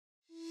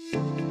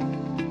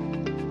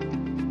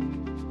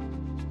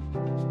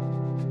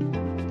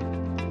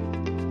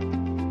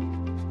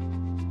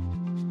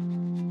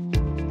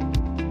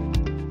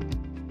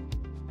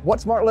What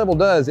Smart Level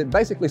does, it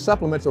basically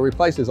supplements or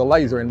replaces a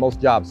laser in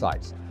most job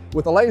sites.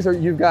 With a laser,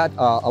 you've got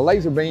a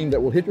laser beam that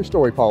will hit your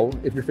story pole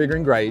if you're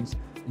figuring grades,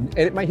 and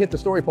it may hit the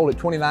story pole at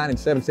 29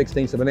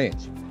 7/16 of an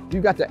inch.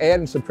 You've got to add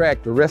and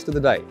subtract the rest of the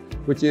day,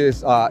 which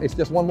is, it's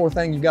just one more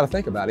thing you've got to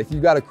think about. If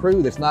you've got a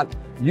crew that's not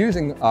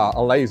using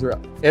a laser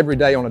every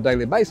day on a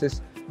daily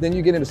basis, then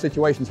you get into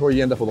situations where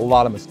you end up with a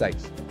lot of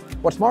mistakes.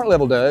 What Smart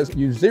Level does,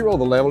 you zero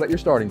the level at your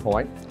starting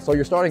point, so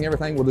you're starting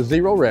everything with a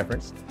zero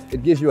reference.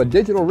 It gives you a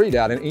digital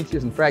readout in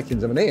inches and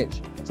fractions of an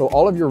inch, so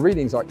all of your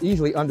readings are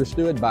easily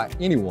understood by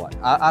anyone.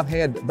 I've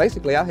had a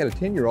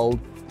 10-year-old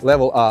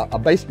level a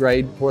base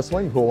grade for a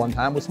swimming pool one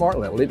time with Smart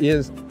Level. It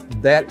is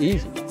that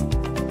easy.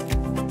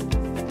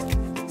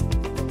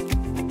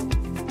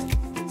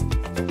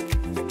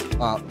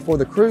 For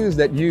the crews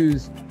that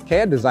use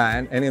CAD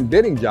design and in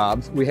bidding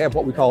jobs, we have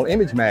what we call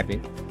image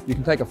mapping. You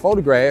can take a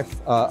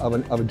photograph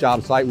of a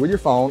job site with your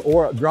phone,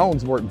 or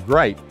drones work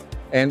great,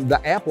 and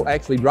the app will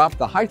actually drop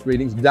the height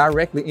readings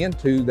directly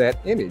into that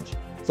image.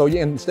 So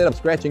instead of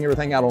scratching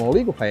everything out on a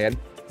legal pad,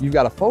 you've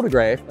got a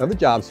photograph of the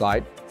job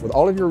site with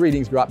all of your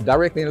readings dropped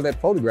directly into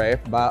that photograph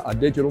by a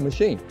digital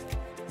machine.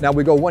 Now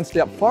we go one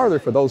step farther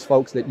for those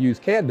folks that use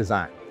CAD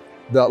design.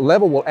 The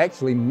level will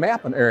actually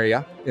map an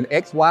area in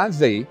X, Y,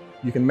 Z.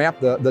 You can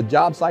map the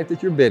job site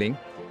that you're bidding,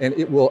 and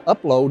it will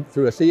upload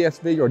through a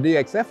CSV or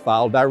DXF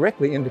file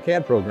directly into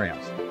CAD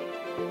programs.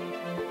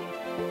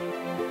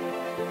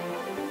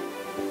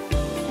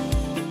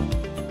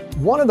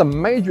 One of the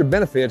major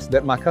benefits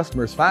that my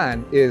customers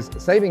find is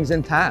savings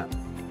in time.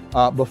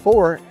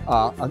 Before,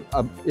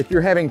 if you're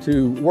having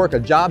to work a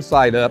job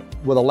site up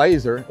with a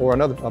laser or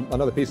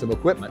another piece of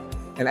equipment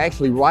and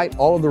actually write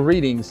all of the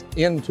readings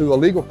into a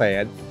legal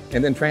pad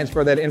and then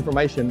transfer that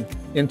information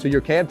into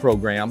your CAD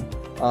program,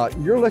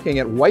 you're looking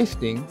at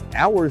wasting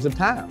hours of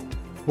time.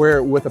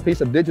 Where with a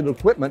piece of digital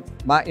equipment,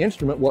 my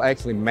instrument will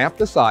actually map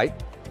the site,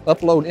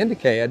 upload into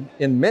CAD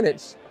in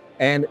minutes,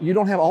 and you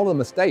don't have all the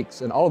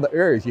mistakes and all the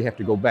errors you have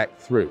to go back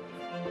through.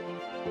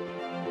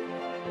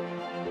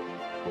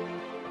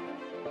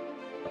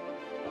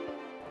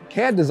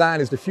 CAD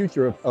design is the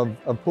future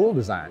of pool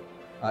design.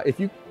 If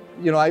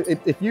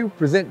you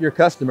present your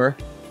customer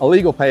a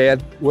legal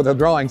pad with a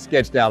drawing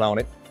sketched out on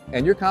it,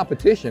 and your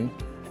competition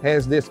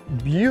has this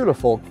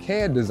beautiful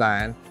CAD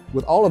design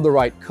with all of the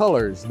right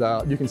colors,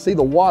 you can see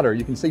the water,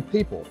 you can see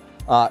people,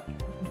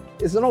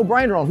 it's a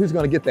no-brainer on who's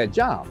going to get that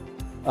job.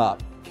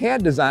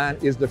 CAD design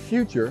is the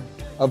future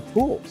of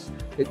pools.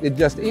 It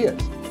just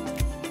is.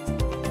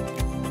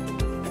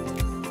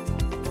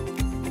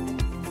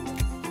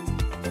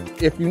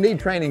 If you need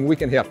training, we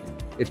can help you.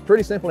 It's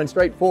pretty simple and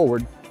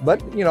straightforward,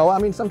 but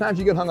sometimes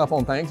you get hung up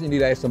on things and you need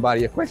to ask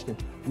somebody a question.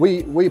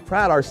 We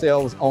pride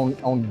ourselves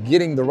on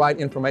getting the right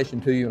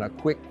information to you in a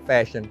quick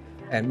fashion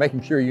and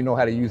making sure you know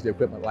how to use the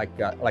equipment like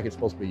it's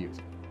supposed to be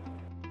used.